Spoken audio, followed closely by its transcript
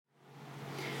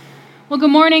Well, good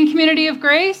morning, Community of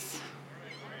Grace.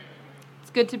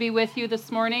 It's good to be with you this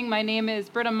morning. My name is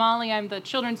Britta Molly. I'm the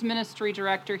Children's Ministry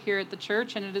Director here at the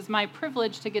church, and it is my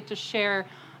privilege to get to share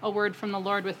a word from the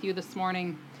Lord with you this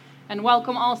morning. And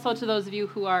welcome also to those of you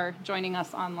who are joining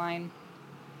us online.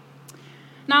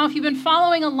 Now, if you've been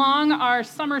following along our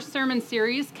summer sermon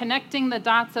series, Connecting the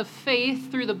Dots of Faith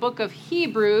through the book of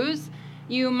Hebrews,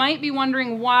 you might be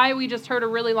wondering why we just heard a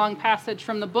really long passage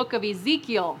from the book of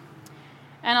Ezekiel.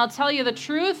 And I'll tell you the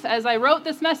truth, as I wrote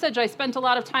this message, I spent a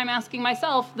lot of time asking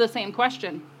myself the same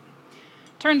question.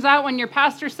 Turns out when your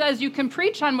pastor says you can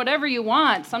preach on whatever you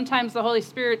want, sometimes the Holy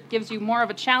Spirit gives you more of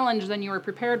a challenge than you were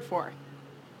prepared for.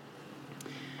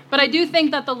 But I do think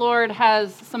that the Lord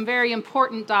has some very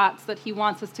important dots that he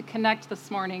wants us to connect this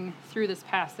morning through this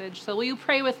passage. So will you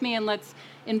pray with me and let's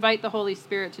invite the Holy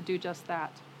Spirit to do just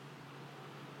that.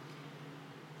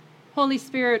 Holy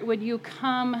Spirit, would you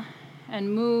come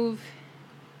and move?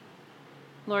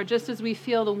 Lord, just as we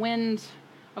feel the wind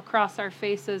across our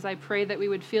faces, I pray that we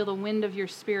would feel the wind of your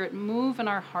Spirit move in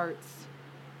our hearts.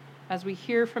 As we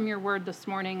hear from your word this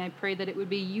morning, I pray that it would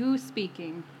be you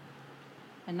speaking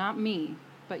and not me,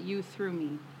 but you through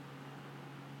me.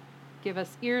 Give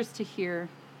us ears to hear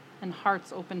and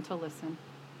hearts open to listen.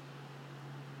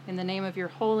 In the name of your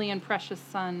holy and precious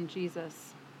Son,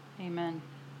 Jesus, amen.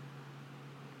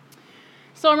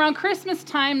 So around Christmas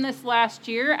time this last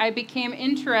year, I became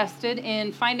interested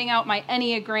in finding out my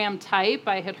Enneagram type.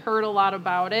 I had heard a lot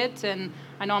about it, and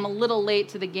I know I'm a little late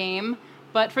to the game.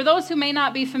 But for those who may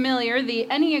not be familiar, the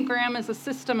Enneagram is a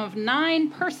system of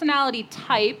 9 personality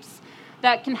types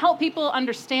that can help people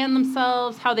understand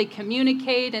themselves, how they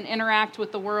communicate and interact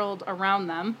with the world around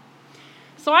them.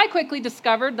 So I quickly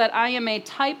discovered that I am a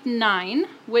type 9,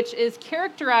 which is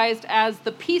characterized as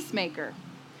the peacemaker.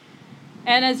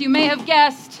 And as you may have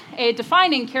guessed, a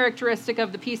defining characteristic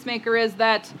of the peacemaker is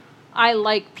that I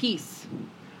like peace.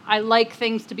 I like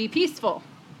things to be peaceful.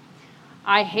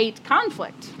 I hate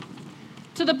conflict.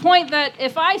 To the point that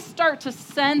if I start to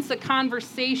sense a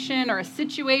conversation or a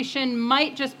situation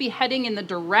might just be heading in the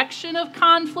direction of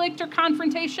conflict or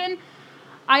confrontation,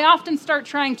 I often start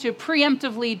trying to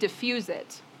preemptively diffuse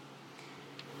it.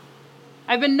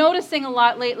 I've been noticing a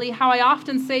lot lately how I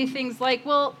often say things like,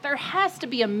 well, there has to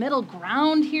be a middle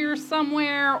ground here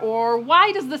somewhere, or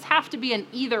why does this have to be an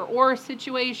either-or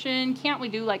situation? Can't we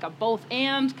do like a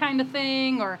both-and kind of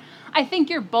thing? Or I think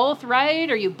you're both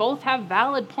right, or you both have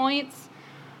valid points.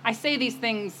 I say these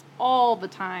things all the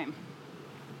time.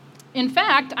 In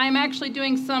fact, I'm actually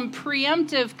doing some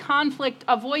preemptive conflict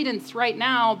avoidance right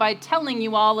now by telling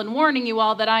you all and warning you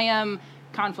all that I am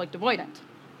conflict avoidant.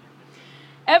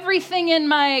 Everything in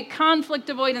my conflict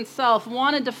avoidance self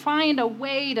wanted to find a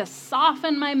way to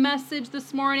soften my message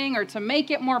this morning or to make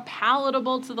it more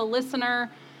palatable to the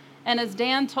listener. And as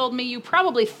Dan told me, you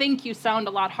probably think you sound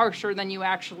a lot harsher than you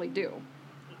actually do.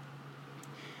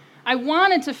 I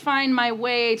wanted to find my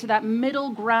way to that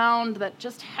middle ground that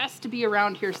just has to be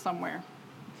around here somewhere.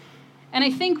 And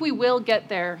I think we will get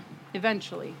there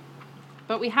eventually.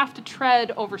 But we have to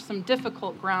tread over some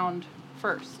difficult ground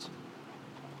first.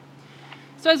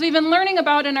 So as we've been learning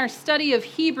about in our study of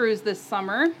Hebrews this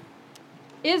summer,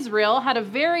 Israel had a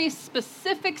very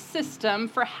specific system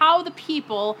for how the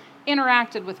people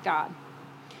interacted with God.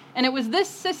 And it was this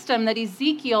system that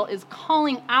Ezekiel is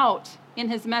calling out in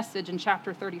his message in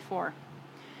chapter 34.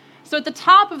 So at the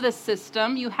top of this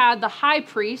system, you had the high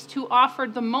priest who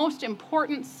offered the most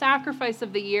important sacrifice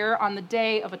of the year on the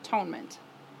Day of Atonement.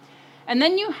 And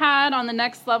then you had on the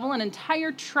next level an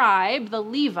entire tribe, the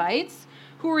Levites,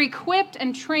 who were equipped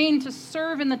and trained to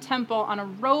serve in the temple on a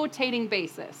rotating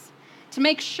basis to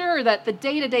make sure that the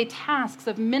day-to-day tasks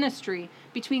of ministry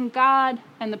between God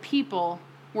and the people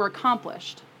were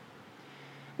accomplished.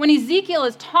 When Ezekiel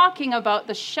is talking about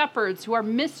the shepherds who are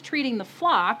mistreating the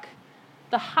flock,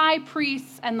 the high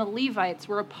priests and the Levites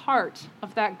were a part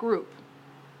of that group.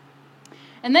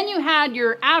 And then you had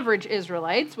your average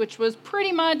Israelites, which was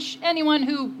pretty much anyone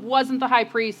who wasn't the high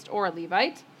priest or a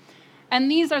Levite. And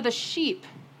these are the sheep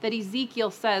that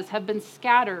Ezekiel says have been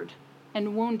scattered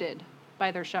and wounded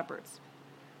by their shepherds.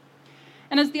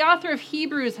 And as the author of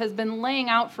Hebrews has been laying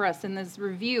out for us in this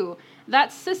review,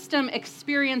 that system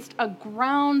experienced a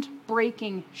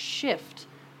groundbreaking shift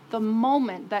the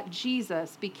moment that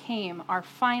Jesus became our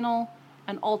final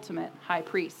and ultimate high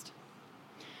priest.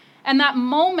 And that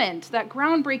moment, that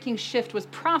groundbreaking shift was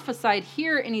prophesied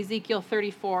here in Ezekiel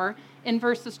 34 in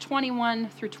verses 21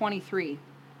 through 23.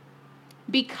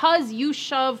 Because you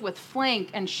shove with flank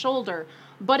and shoulder,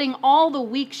 butting all the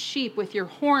weak sheep with your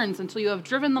horns until you have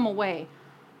driven them away,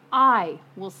 I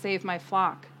will save my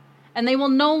flock, and they will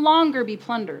no longer be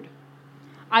plundered.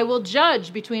 I will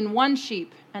judge between one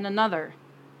sheep and another.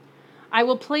 I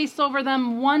will place over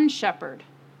them one shepherd,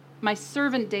 my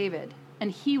servant David,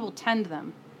 and he will tend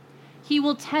them. He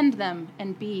will tend them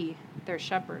and be their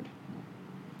shepherd.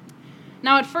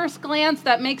 Now, at first glance,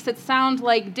 that makes it sound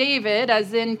like David,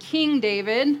 as in King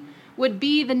David, would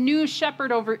be the new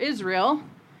shepherd over Israel.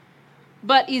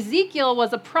 But Ezekiel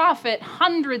was a prophet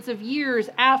hundreds of years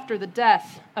after the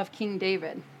death of King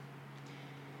David.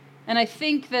 And I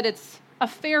think that it's a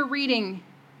fair reading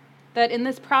that in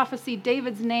this prophecy,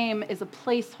 David's name is a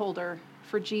placeholder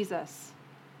for Jesus,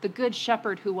 the good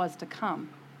shepherd who was to come.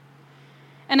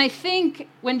 And I think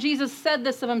when Jesus said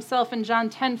this of himself in John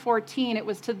 10:14, it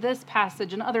was to this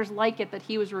passage and others like it that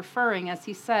he was referring as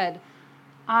he said,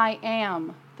 I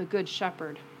am the good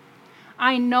shepherd.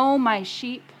 I know my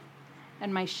sheep,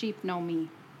 and my sheep know me.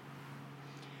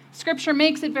 Scripture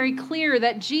makes it very clear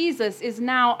that Jesus is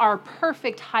now our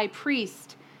perfect high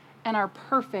priest and our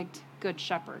perfect good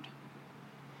shepherd.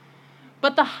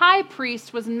 But the high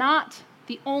priest was not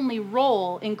the only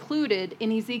role included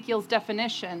in Ezekiel's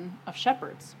definition of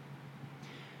shepherds.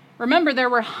 Remember, there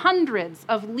were hundreds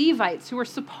of Levites who were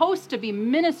supposed to be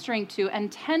ministering to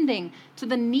and tending to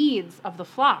the needs of the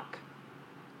flock.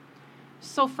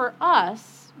 So for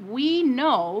us, we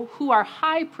know who our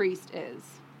high priest is,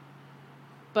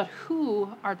 but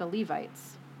who are the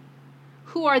Levites?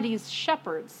 Who are these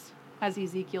shepherds, as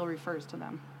Ezekiel refers to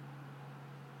them?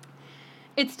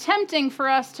 It's tempting for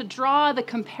us to draw the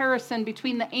comparison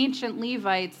between the ancient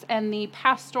Levites and the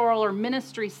pastoral or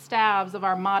ministry staffs of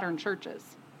our modern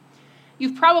churches.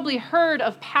 You've probably heard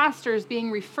of pastors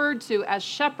being referred to as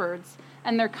shepherds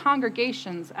and their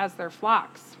congregations as their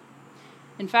flocks.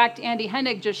 In fact, Andy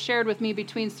Hennig just shared with me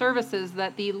between services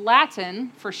that the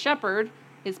Latin for shepherd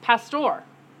is pastor.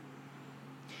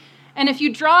 And if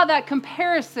you draw that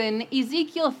comparison,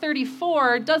 Ezekiel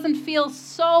 34 doesn't feel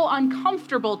so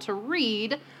uncomfortable to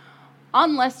read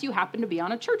unless you happen to be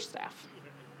on a church staff.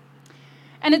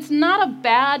 And it's not a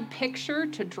bad picture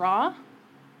to draw.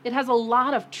 It has a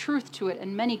lot of truth to it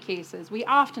in many cases. We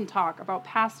often talk about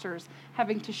pastors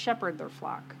having to shepherd their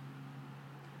flock.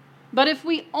 But if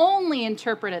we only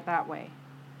interpret it that way,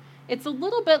 it's a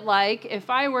little bit like if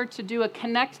I were to do a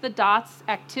connect the dots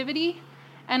activity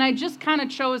and I just kind of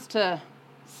chose to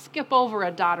skip over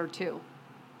a dot or two.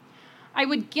 I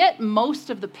would get most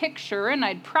of the picture and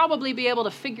I'd probably be able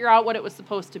to figure out what it was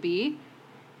supposed to be,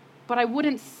 but I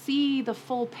wouldn't see the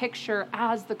full picture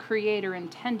as the Creator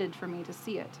intended for me to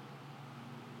see it.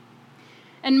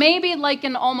 And maybe like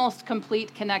an almost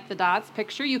complete connect the dots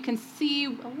picture, you can see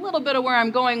a little bit of where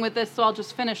I'm going with this, so I'll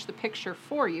just finish the picture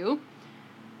for you.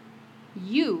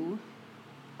 You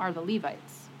are the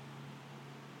Levites.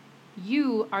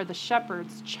 You are the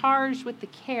shepherds charged with the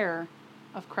care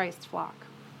of Christ's flock.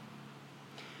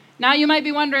 Now you might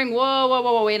be wondering,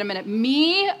 whoa, wait a minute.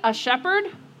 Me, a shepherd?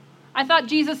 I thought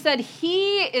Jesus said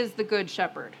he is the good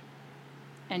shepherd.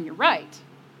 And you're right.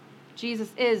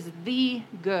 Jesus is the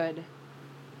good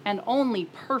and only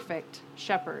perfect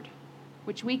shepherd,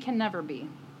 which we can never be.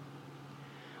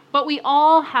 But we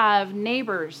all have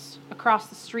neighbors across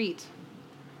the street,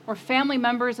 or family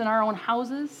members in our own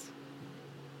houses,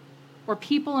 or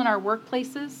people in our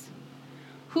workplaces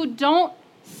who don't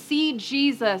see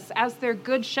Jesus as their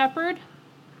good shepherd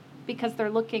because they're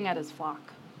looking at his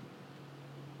flock.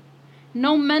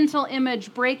 No mental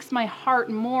image breaks my heart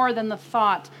more than the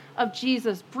thought of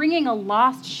Jesus bringing a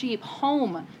lost sheep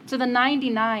home to the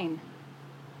 99,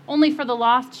 only for the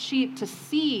lost sheep to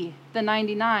see the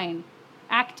 99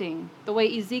 acting the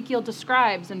way Ezekiel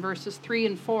describes in verses 3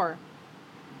 and 4.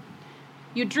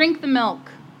 You drink the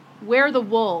milk, wear the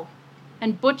wool,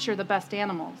 and butcher the best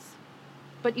animals,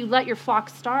 but you let your flock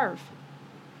starve.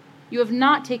 You have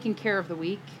not taken care of the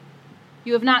weak.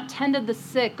 You have not tended the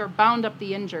sick or bound up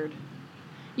the injured.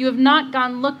 You have not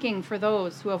gone looking for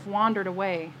those who have wandered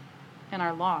away and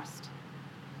are lost.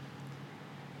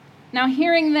 Now,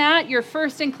 hearing that, your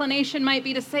first inclination might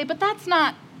be to say, but that's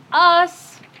not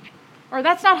us, or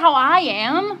that's not how I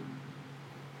am,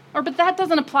 or but that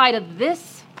doesn't apply to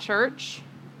this church.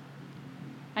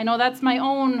 I know that's my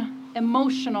own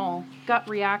emotional gut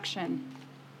reaction.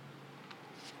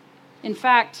 In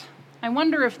fact, I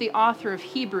wonder if the author of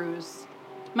Hebrews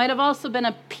might have also been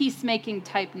a peacemaking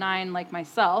type 9 like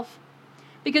myself.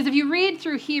 Because if you read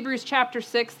through Hebrews chapter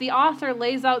 6, the author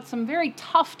lays out some very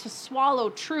tough to swallow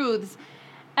truths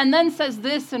and then says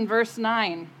this in verse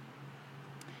 9.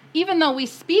 Even though we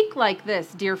speak like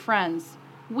this, dear friends,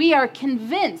 we are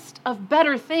convinced of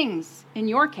better things in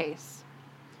your case.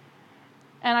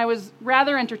 And I was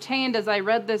rather entertained as I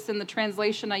read this in the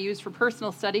translation I used for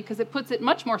personal study because it puts it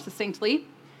much more succinctly.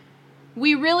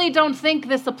 We really don't think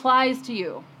this applies to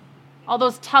you. All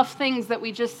those tough things that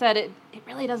we just said, it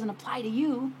really doesn't apply to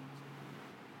you.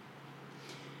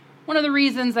 One of the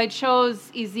reasons I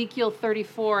chose Ezekiel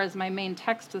 34 as my main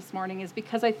text this morning is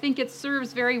because I think it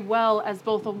serves very well as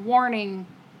both a warning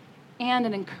and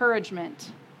an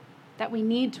encouragement that we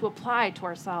need to apply to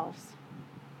ourselves.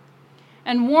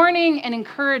 And warning and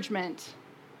encouragement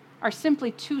are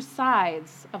simply two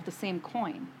sides of the same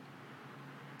coin.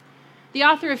 The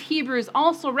author of Hebrews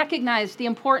also recognized the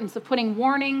importance of putting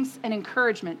warnings and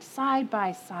encouragement side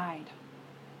by side.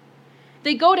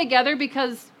 They go together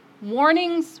because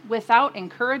warnings without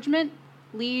encouragement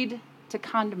lead to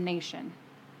condemnation.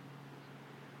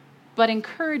 But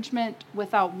encouragement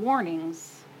without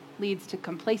warnings leads to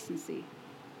complacency.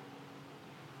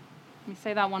 Let me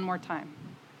say that one more time.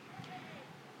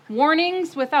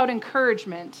 Warnings without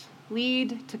encouragement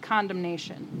lead to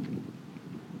condemnation.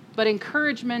 But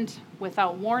encouragement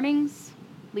without warnings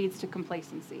leads to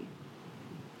complacency.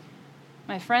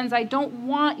 My friends, I don't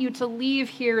want you to leave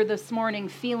here this morning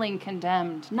feeling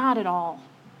condemned. Not at all.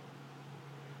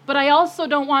 But I also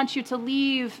don't want you to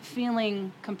leave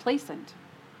feeling complacent.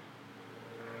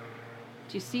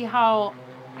 Do you see how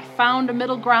I found a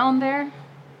middle ground there?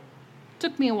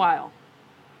 Took me a while.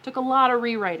 Took a lot of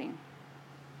rewriting.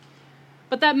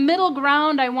 But that middle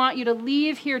ground I want you to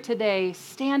leave here today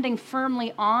standing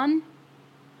firmly on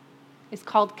is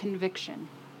called conviction.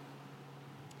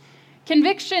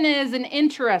 Conviction is an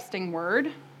interesting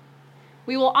word.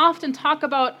 We will often talk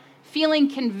about feeling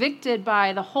convicted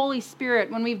by the Holy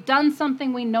Spirit when we've done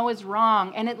something we know is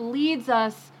wrong, and it leads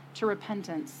us to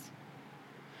repentance.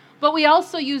 But we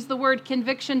also use the word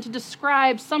conviction to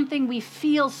describe something we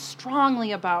feel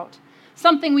strongly about,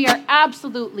 something we are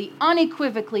absolutely,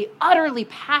 unequivocally, utterly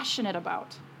passionate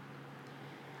about.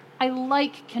 I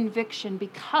like conviction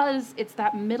because it's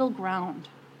that middle ground.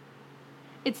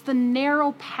 It's the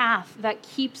narrow path that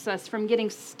keeps us from getting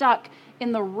stuck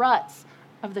in the ruts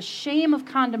of the shame of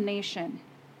condemnation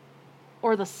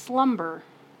or the slumber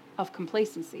of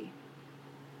complacency.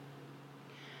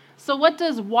 So what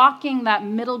does walking that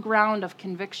middle ground of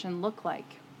conviction look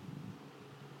like?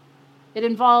 It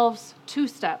involves 2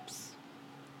 steps.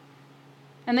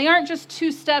 And they aren't just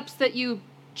 2 steps that you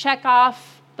check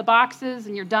off the boxes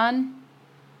and you're done.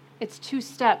 It's 2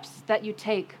 steps that you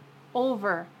take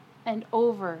over and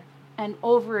over and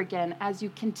over again as you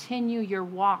continue your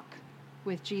walk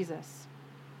with Jesus.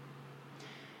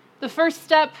 The first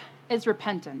step is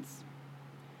repentance.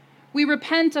 We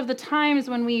repent of the times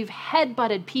when we've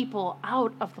headbutted people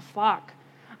out of the flock,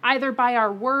 either by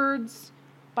our words,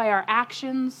 by our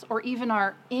actions, or even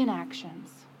our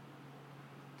inactions.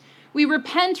 We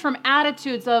repent from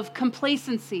attitudes of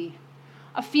complacency,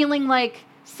 of feeling like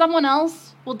someone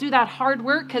else will do that hard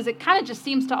work because it kind of just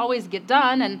seems to always get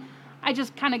done, and I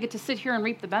just kind of get to sit here and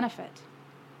reap the benefit.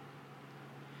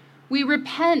 We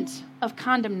repent of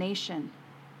condemnation,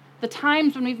 the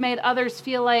times when we've made others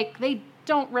feel like they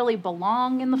don't really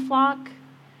belong in the flock,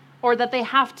 or that they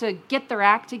have to get their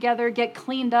act together, get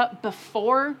cleaned up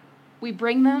before we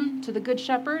bring them to the Good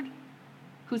Shepherd,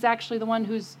 who's actually the one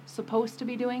who's supposed to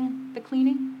be doing the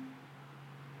cleaning.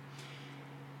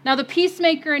 Now, the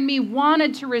peacemaker in me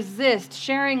wanted to resist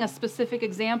sharing a specific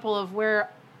example of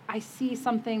where I see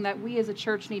something that we as a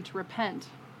church need to repent.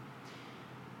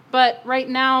 But right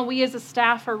now, we as a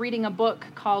staff are reading a book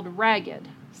called Ragged,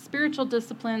 Spiritual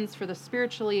Disciplines for the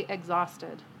Spiritually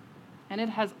Exhausted. And it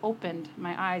has opened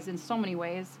my eyes in so many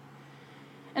ways.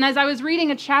 And as I was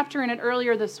reading a chapter in it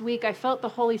earlier this week, I felt the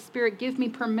Holy Spirit give me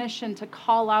permission to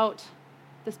call out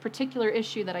this particular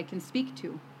issue that I can speak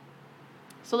to.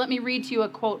 So let me read to you a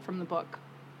quote from the book.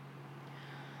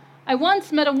 I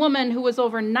once met a woman who was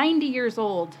over 90 years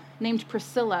old, named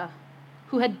Priscilla,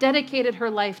 who had dedicated her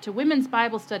life to women's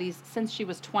Bible studies since she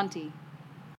was 20.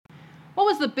 What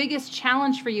was the biggest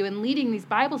challenge for you in leading these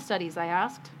Bible studies, I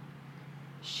asked.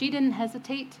 She didn't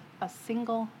hesitate a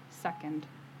single second.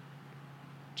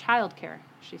 Childcare,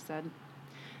 she said.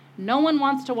 No one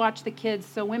wants to watch the kids,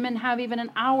 so women have even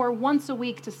an hour once a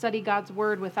week to study God's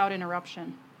word without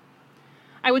interruption.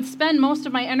 I would spend most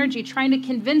of my energy trying to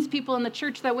convince people in the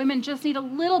church that women just need a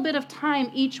little bit of time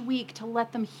each week to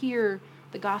let them hear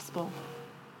the gospel.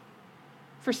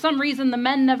 For some reason, the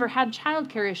men never had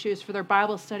childcare issues for their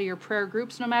Bible study or prayer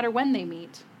groups, no matter when they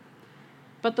meet.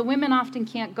 But the women often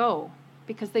can't go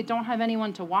because they don't have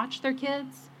anyone to watch their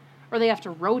kids, or they have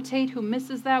to rotate who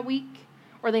misses that week,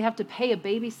 or they have to pay a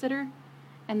babysitter,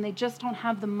 and they just don't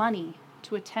have the money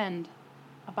to attend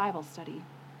a Bible study.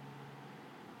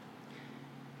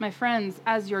 My friends,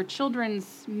 as your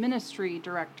children's ministry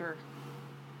director,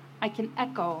 I can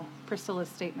echo Priscilla's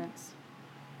statements.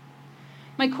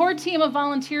 My core team of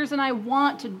volunteers and I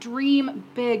want to dream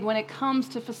big when it comes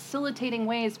to facilitating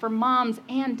ways for moms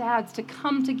and dads to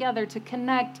come together, to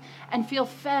connect, and feel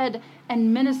fed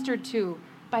and ministered to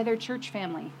by their church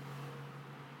family.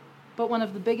 But one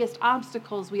of the biggest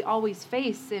obstacles we always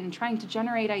face in trying to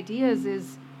generate ideas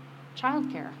is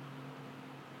childcare.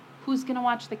 Who's going to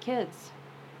watch the kids?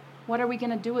 What are we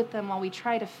going to do with them while we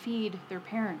try to feed their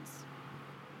parents?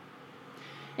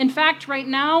 In fact, right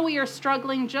now we are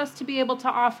struggling just to be able to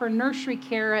offer nursery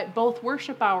care at both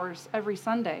worship hours every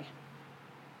Sunday.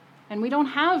 And we don't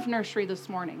have nursery this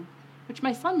morning, which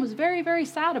my son was very, very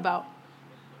sad about.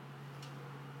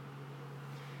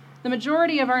 The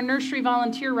majority of our nursery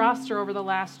volunteer roster over the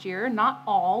last year, not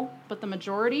all, but the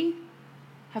majority,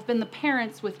 have been the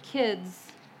parents with kids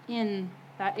in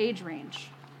that age range.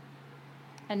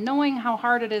 And knowing how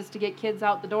hard it is to get kids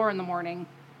out the door in the morning,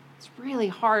 it's really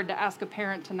hard to ask a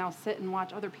parent to now sit and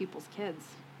watch other people's kids.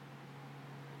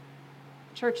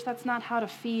 Church, that's not how to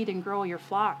feed and grow your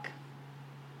flock.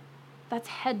 That's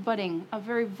headbutting a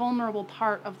very vulnerable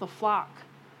part of the flock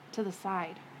to the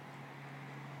side.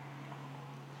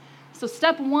 So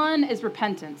step one is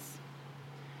repentance.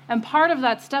 And part of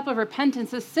that step of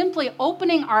repentance is simply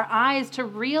opening our eyes to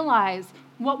realize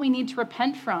what we need to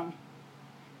repent from,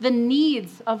 the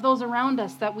needs of those around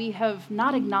us that we have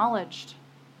not acknowledged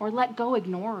or let go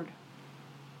ignored.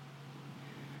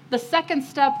 The second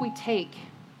step we take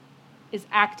is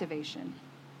activation.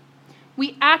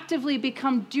 We actively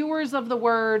become doers of the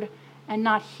word and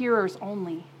not hearers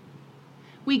only.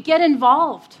 We get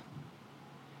involved.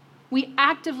 We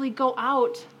actively go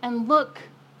out and look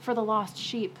for the lost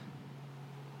sheep.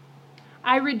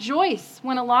 I rejoice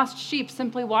when a lost sheep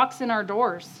simply walks in our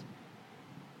doors,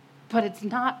 but it's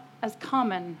not as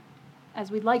common as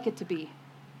we'd like it to be.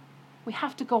 We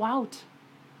have to go out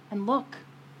and look.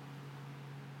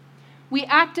 We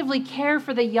actively care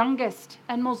for the youngest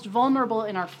and most vulnerable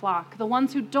in our flock, the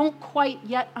ones who don't quite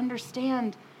yet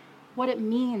understand what it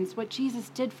means, what Jesus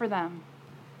did for them.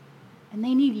 And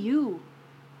they need you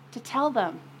to tell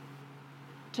them,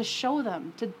 to show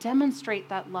them, to demonstrate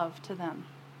that love to them.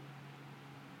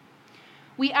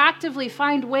 We actively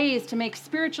find ways to make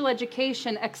spiritual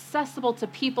education accessible to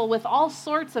people with all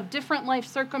sorts of different life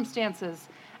circumstances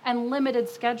and limited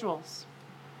schedules.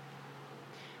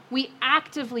 We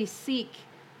actively seek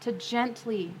to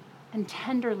gently and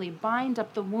tenderly bind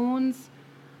up the wounds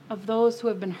of those who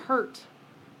have been hurt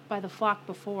by the flock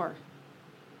before.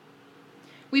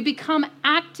 We become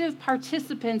active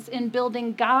participants in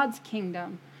building God's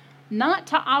kingdom, not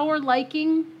to our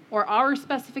liking or our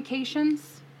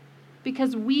specifications,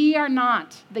 because we are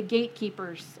not the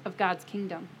gatekeepers of God's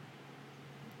kingdom.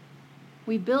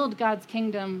 We build God's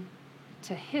kingdom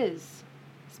to his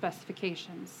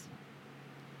specifications.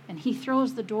 And he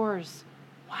throws the doors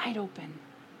wide open.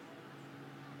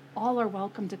 All are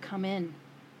welcome to come in,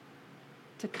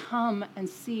 to come and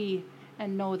see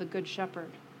and know the Good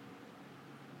Shepherd.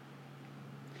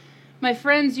 My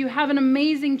friends, you have an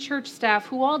amazing church staff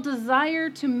who all desire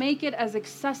to make it as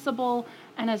accessible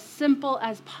and as simple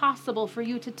as possible for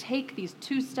you to take these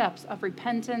two steps of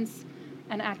repentance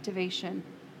and activation.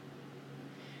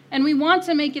 And we want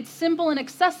to make it simple and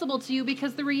accessible to you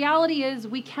because the reality is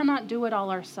we cannot do it all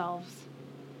ourselves.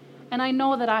 And I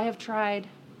know that I have tried,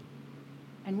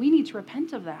 and we need to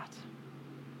repent of that.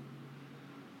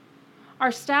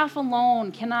 Our staff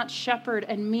alone cannot shepherd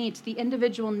and meet the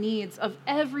individual needs of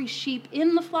every sheep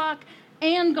in the flock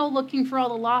and go looking for all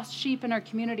the lost sheep in our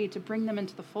community to bring them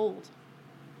into the fold.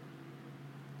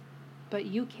 But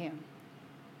you can.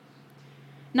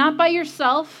 Not by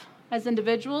yourself as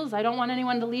individuals. I don't want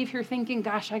anyone to leave here thinking,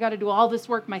 gosh, I got to do all this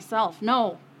work myself.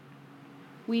 No.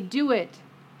 We do it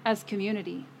as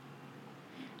community.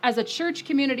 As a church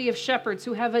community of shepherds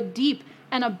who have a deep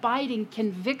and abiding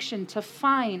conviction to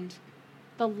find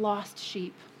the lost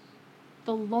sheep,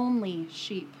 the lonely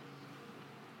sheep,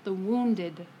 the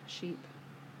wounded sheep.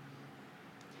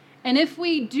 And if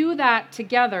we do that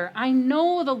together, I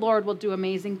know the Lord will do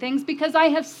amazing things because I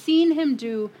have seen him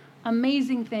do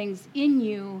amazing things in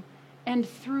you and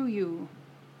through you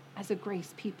as a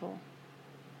grace people.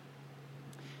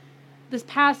 This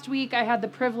past week, I had the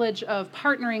privilege of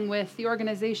partnering with the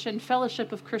organization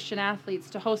Fellowship of Christian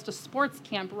Athletes to host a sports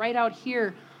camp right out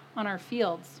here on our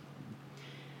fields.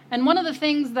 And one of the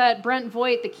things that Brent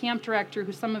Voigt, the camp director,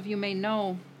 who some of you may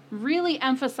know, really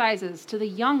emphasizes to the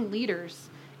young leaders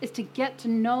is to get to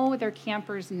know their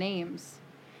campers' names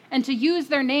and to use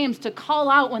their names to call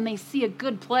out when they see a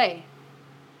good play.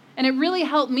 And it really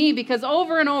helped me because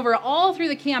over and over, all through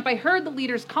the camp, I heard the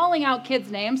leaders calling out kids'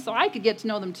 names so I could get to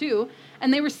know them too.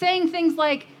 And they were saying things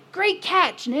like, "Great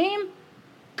catch, name,"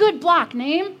 Good block,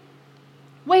 name.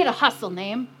 Way to hustle,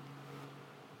 name.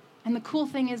 And the cool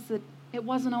thing is that it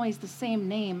wasn't always the same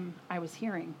name I was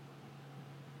hearing.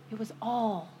 It was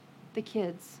all the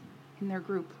kids in their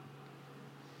group.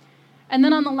 And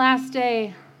then on the last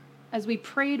day, as we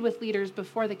prayed with leaders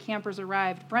before the campers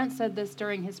arrived, Brent said this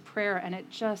during his prayer, and it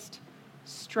just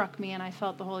struck me, and I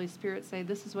felt the Holy Spirit say,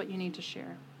 this is what you need to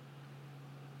share.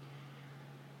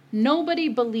 Nobody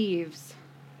believes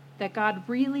that God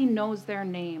really knows their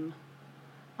name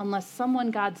unless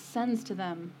someone God sends to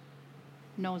them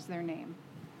knows their name.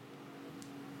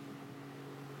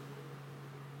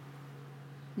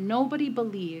 Nobody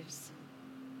believes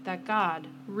that God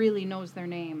really knows their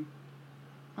name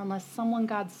unless someone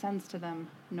God sends to them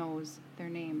knows their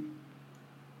name.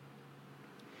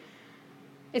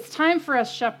 It's time for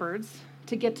us shepherds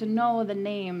to get to know the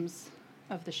names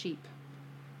of the sheep.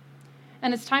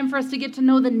 And it's time for us to get to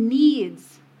know the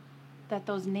needs that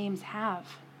those names have.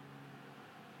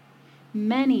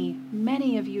 Many,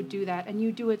 many of you do that, and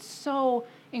you do it so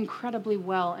incredibly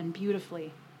well and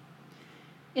beautifully.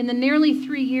 In the nearly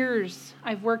 3 years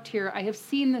I've worked here, I have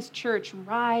seen this church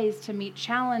rise to meet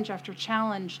challenge after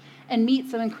challenge and meet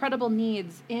some incredible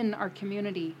needs in our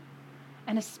community.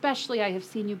 And especially I have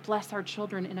seen you bless our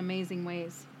children in amazing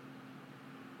ways.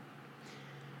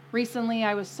 Recently,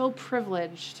 I was so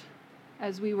privileged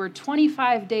as we were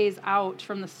 25 days out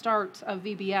from the start of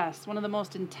VBS, one of the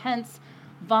most intense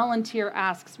volunteer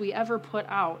asks we ever put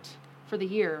out for the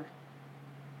year.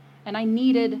 And I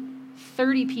needed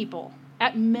 30 people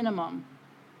at minimum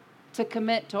to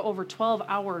commit to over 12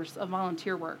 hours of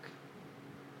volunteer work.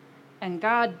 And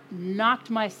God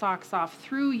knocked my socks off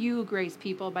through you, Grace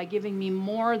people, by giving me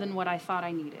more than what I thought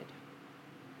I needed.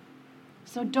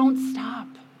 So don't stop.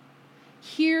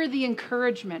 Hear the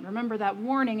encouragement. Remember that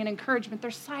warning and encouragement,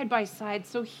 they're side by side.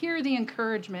 So hear the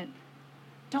encouragement.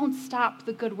 Don't stop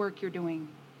the good work you're doing.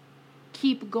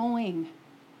 Keep going.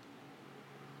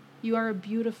 You are a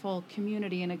beautiful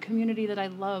community and a community that I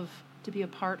love to be a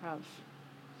part of.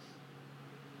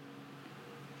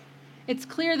 It's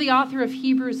clear the author of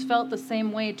Hebrews felt the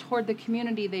same way toward the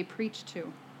community they preached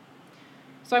to.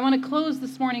 So I want to close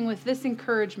this morning with this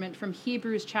encouragement from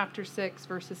Hebrews chapter 6,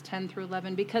 verses 10 through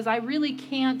 11, because I really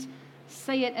can't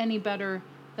say it any better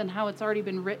than how it's already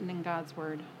been written in God's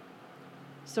word.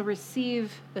 So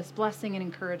receive this blessing and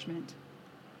encouragement.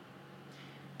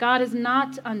 God is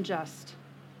not unjust.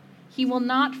 He will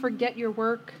not forget your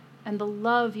work and the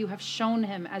love you have shown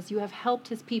him as you have helped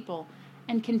his people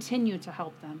and continue to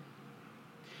help them.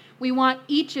 We want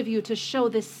each of you to show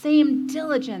the same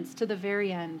diligence to the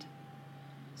very end,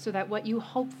 so that what you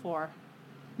hope for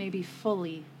may be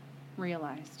fully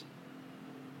realized.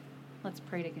 Let's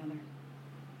pray together.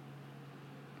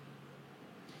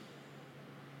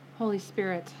 Holy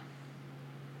Spirit,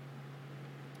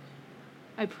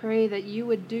 I pray that you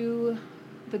would do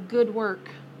the good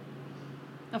work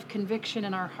of conviction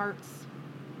in our hearts,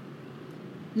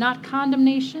 not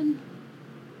condemnation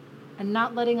and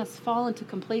not letting us fall into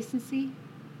complacency,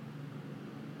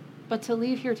 but to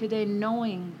leave here today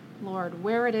knowing, Lord,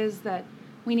 where it is that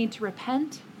we need to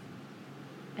repent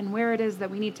and where it is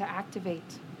that we need to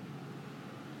activate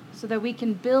so that we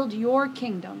can build your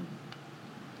kingdom,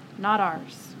 not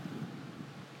ours.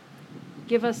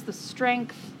 Give us the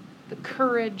strength, the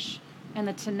courage, and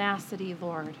the tenacity,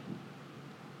 Lord,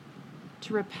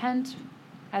 to repent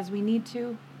as we need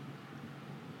to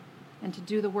and to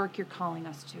do the work you're calling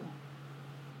us to.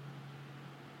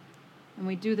 And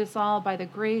we do this all by the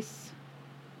grace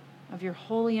of your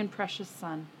holy and precious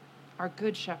Son, our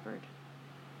good shepherd.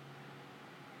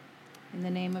 In the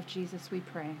name of Jesus we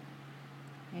pray.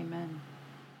 Amen.